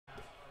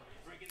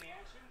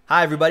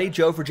Hi, everybody.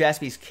 Joe for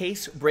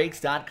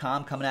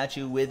JaspysCaseBreaks.com coming at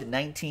you with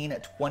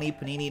 1920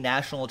 Panini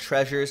National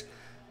Treasures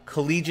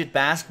Collegiate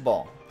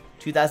Basketball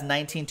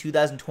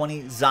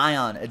 2019-2020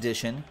 Zion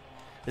Edition.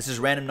 This is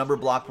random number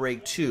block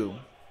break 2.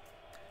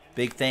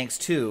 Big thanks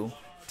to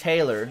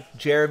Taylor,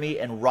 Jeremy,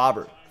 and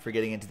Robert for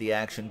getting into the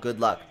action. Good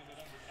luck.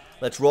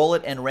 Let's roll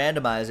it and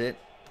randomize it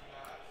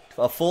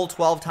a full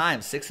 12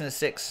 times. 6 and a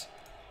 6.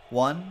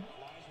 1.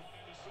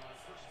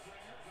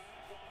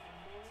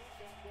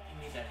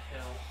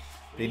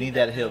 They need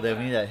that hill. They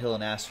need that hill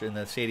in Astor in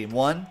the stadium.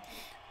 1,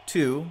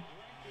 2,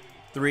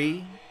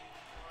 3,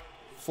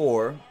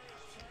 4,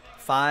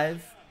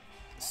 5,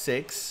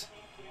 6,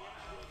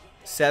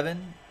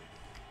 7,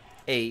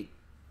 8,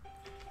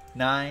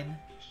 9,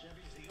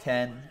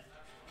 10,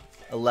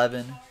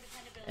 11,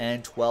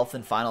 and 12th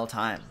and final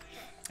time.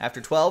 After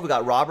 12, we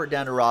got Robert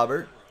down to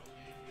Robert.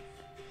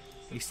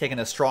 He's taking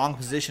a strong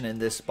position in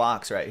this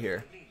box right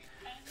here.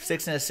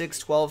 6 and a 6,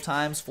 12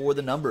 times for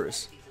the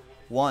numbers.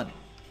 1,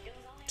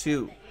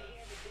 2,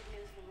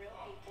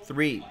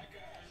 3,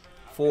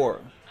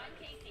 4,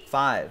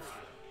 5,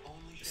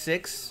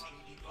 6,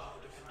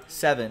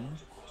 7,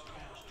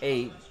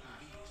 8,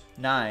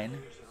 9,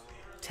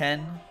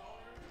 10,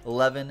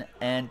 11,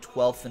 and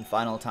 12th and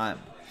final time.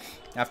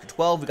 After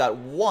 12, we got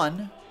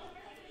 1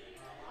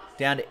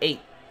 down to 8.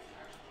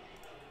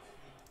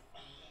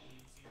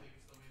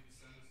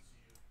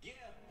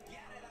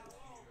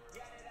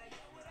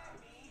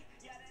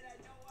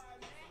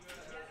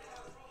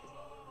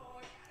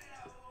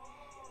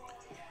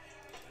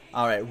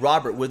 All right,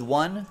 Robert with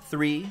 1,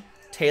 3,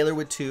 Taylor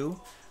with 2,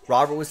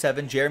 Robert with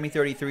 7, Jeremy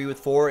 33 with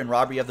 4, and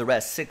Robert, you have the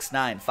rest, 6,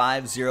 9,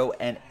 5, 0,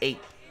 and 8.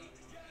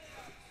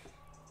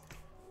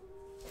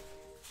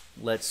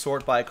 Let's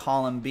sort by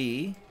column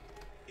B,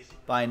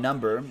 by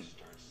number.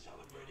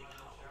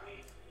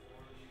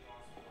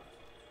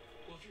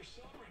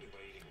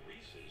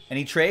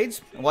 Any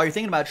trades? While you're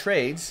thinking about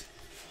trades,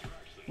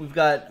 we've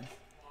got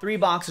 3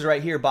 boxes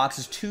right here,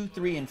 boxes 2,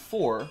 3, and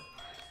 4.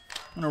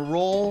 I'm going to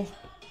roll.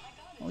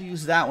 We'll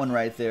use that one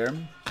right there.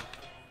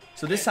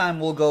 So this time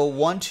we'll go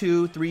 1,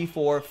 2, 3,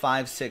 4,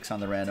 5, 6 on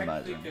the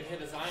randomizer. You could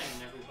hit a Zion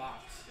in every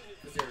box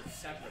because they're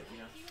separate, you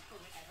know.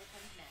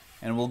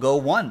 And we'll go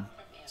 1.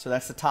 So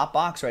that's the top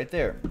box right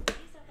there.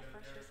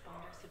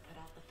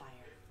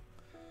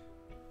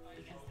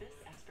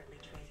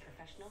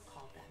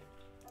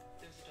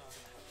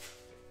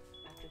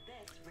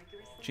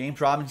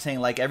 James Robinson saying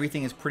like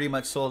everything is pretty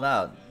much sold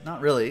out. Not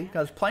really.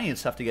 Got plenty of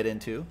stuff to get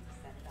into.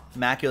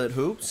 Immaculate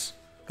Hoops.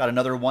 Got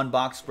another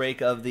 1-box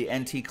break of the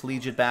NT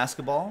Collegiate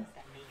Basketball.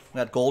 We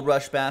got Gold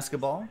Rush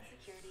Basketball.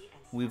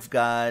 We've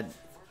got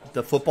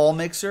the Football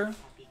Mixer.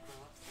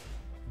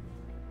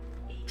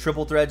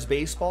 Triple Threads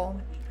Baseball.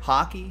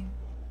 Hockey.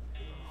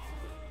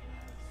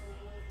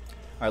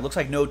 All right, looks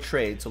like no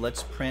trade, so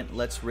let's print,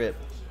 let's rip.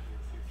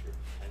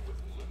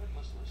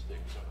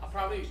 I'll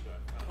probably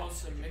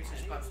post some mixer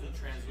spots in the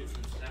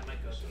translucent, so that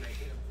might go tonight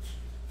too.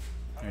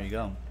 There you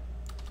go.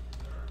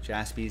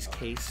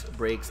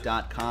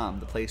 JaspysCaseBreaks.com,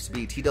 the place to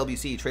be.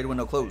 TWC, trade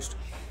window closed.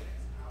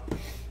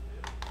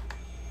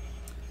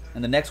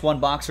 And the next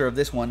 1-boxer of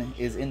this one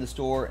is in the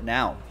store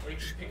now. Or you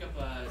can pick up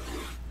a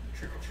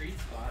trick-or-treat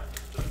spot.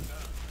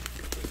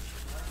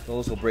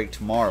 Those will break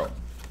tomorrow.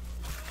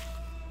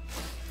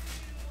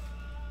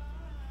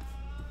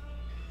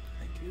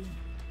 Thank you.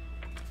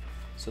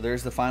 So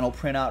there's the final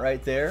printout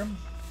right there.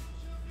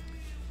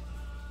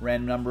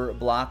 Random number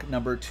block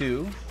number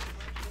 2.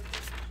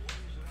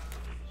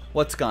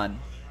 What's gone?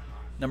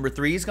 Number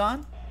 3's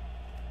gone?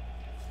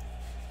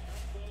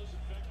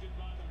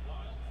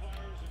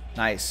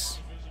 Nice.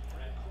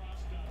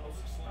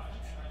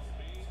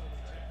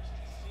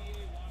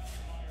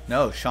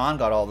 No, Sean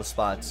got all the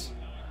spots.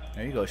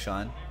 There you go,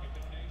 Sean.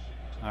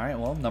 All right,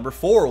 well, number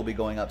 4 will be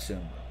going up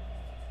soon.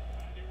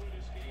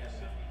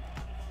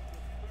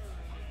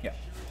 Yeah.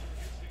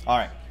 All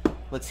right,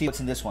 let's see what's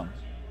in this one.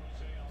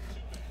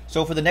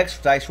 So for the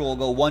next dice roll, we'll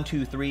go 1,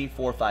 2, 3,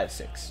 4, 5,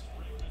 6.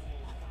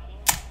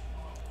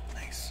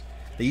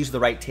 They used the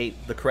right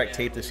tape, the correct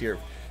tape this year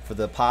for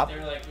the pop.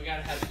 They're like, we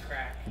gotta have the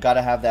crack.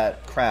 Gotta have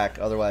that crack,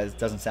 otherwise it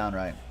doesn't sound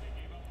right.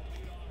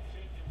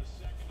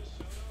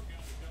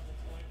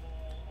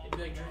 It'd be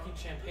like drinking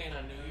champagne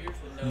on New Year's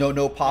with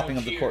no popping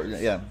of the cork.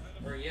 Yeah.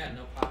 Or yeah,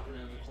 no popping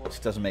of the cork. This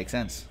doesn't make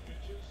sense.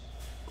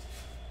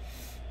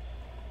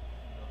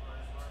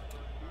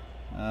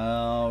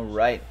 All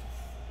right.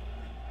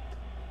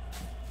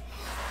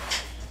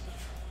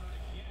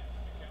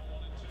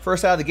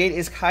 First out of the gate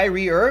is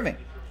Kyrie Irving.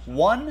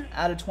 1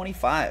 out of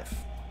 25.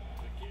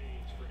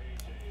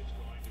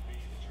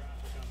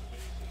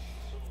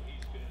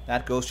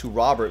 That goes to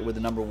Robert with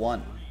the number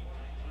 1.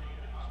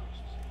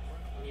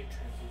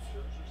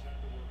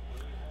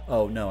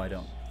 Oh, no, I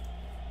don't.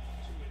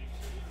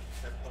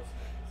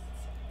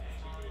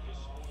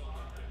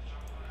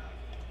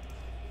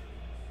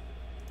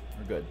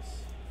 We're good.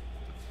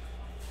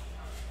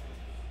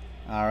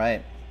 All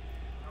right.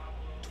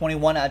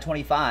 21 out of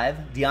 25.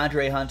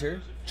 DeAndre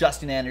Hunter,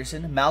 Justin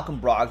Anderson,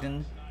 Malcolm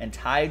Brogdon, and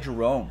Ty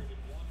Jerome.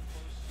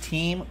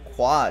 Team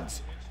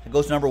Quads. It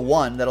goes to number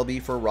 1. That'll be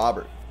for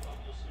Robert.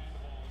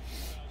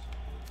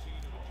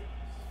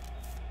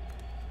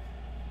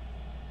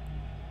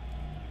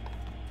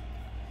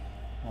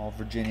 All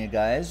Virginia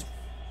guys.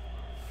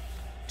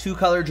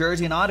 2-color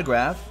jersey and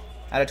autograph.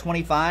 Out of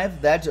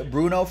 25, that's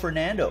Bruno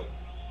Fernando.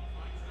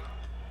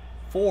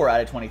 4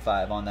 out of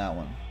 25 on that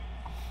one.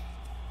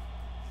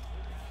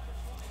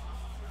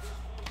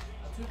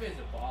 Altuve's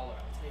a baller, I'll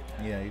tell you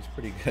that. Yeah, he's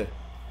pretty good.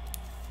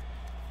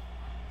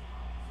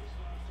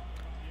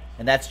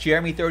 And that's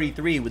Jeremy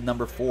 33 with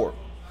number 4.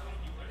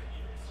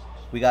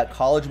 We got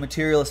college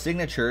material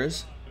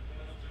signatures.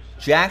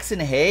 Jackson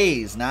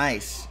Hayes,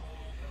 nice.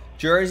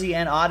 Jersey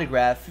and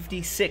autograph,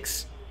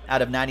 56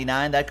 out of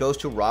 99. That goes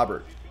to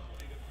Robert.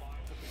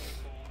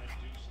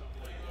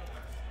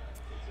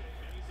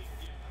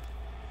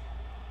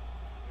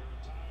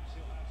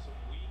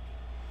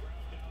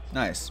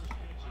 Nice.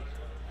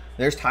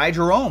 There's Ty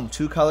Jerome,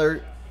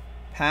 2-color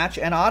patch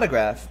and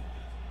autograph.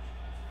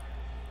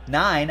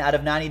 9 out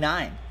of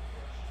 99.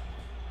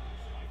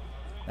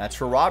 That's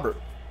for Robert.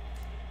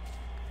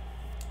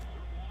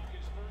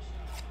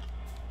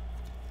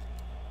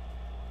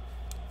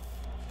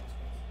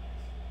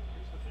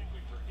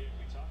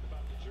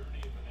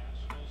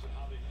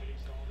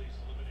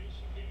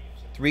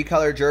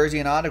 Three-color jersey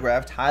and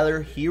autograph,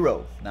 Tyler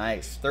Hero.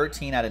 Nice.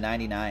 13 out of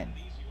 99.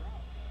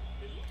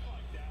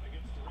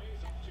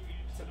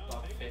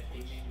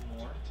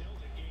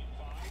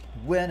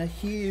 When a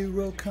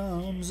hero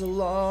comes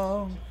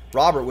along.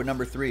 Robert with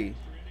number 3.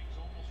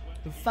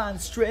 Find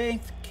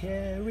strength to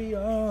carry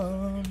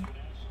on.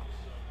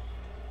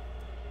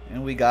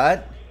 And we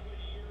got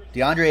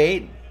DeAndre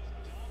Ayton.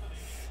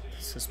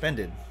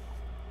 Suspended.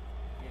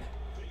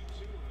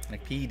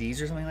 Like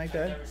PEDs or something like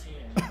that? I've never seen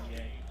it.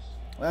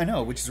 Well, I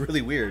know, which is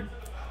really weird.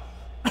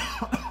 He's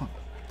from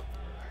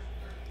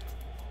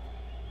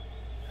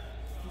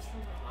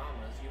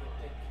Bahamas, you would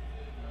think.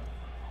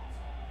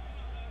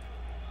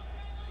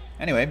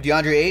 Anyway,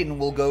 DeAndre Ayton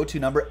will go to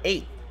number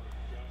 8.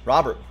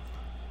 Robert.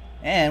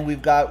 And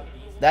we've got,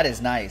 that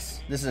is nice.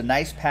 This is a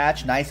nice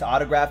patch, nice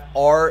autograph.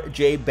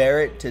 R.J.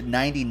 Barrett to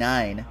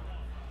 99.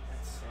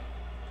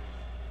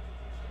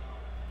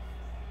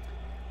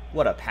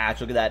 What a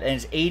patch, look at that. And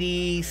it's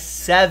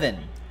 87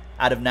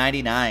 out of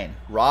 99.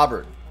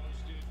 Robert.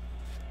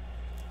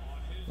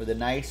 With a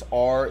nice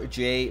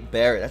R.J.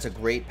 Barrett. That's a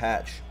great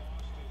patch.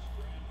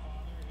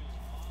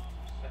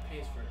 That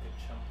pays for a good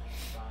chunk of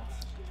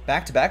spots.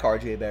 Back-to-back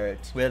R.J.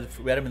 Barrett. We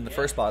had him in the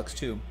first box,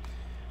 too.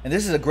 And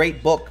this is a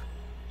great book.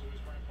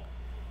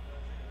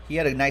 He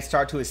had a nice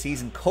start to his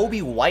season.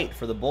 Kobe White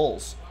for the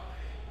Bulls.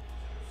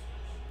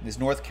 His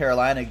North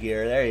Carolina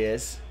gear. There he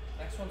is.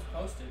 Next one's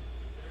posted.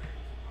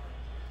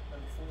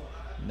 Number 4.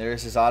 And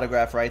there's his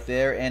autograph right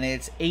there. And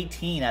it's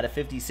 18 out of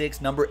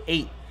 56. Number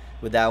 8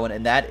 with that one.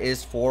 And that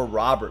is for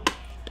Robert.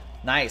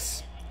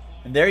 Nice.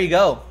 And there you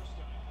go.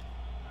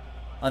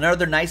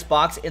 Another nice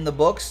box in the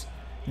books.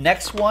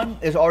 Next one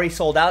is already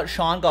sold out.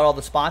 Sean got all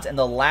the spots. And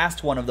the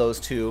last one of those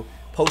two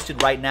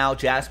posted right now.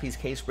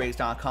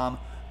 JaspysCaseBreaks.com.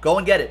 Go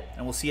and get it.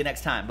 And we'll see you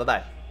next time.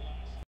 Bye-bye.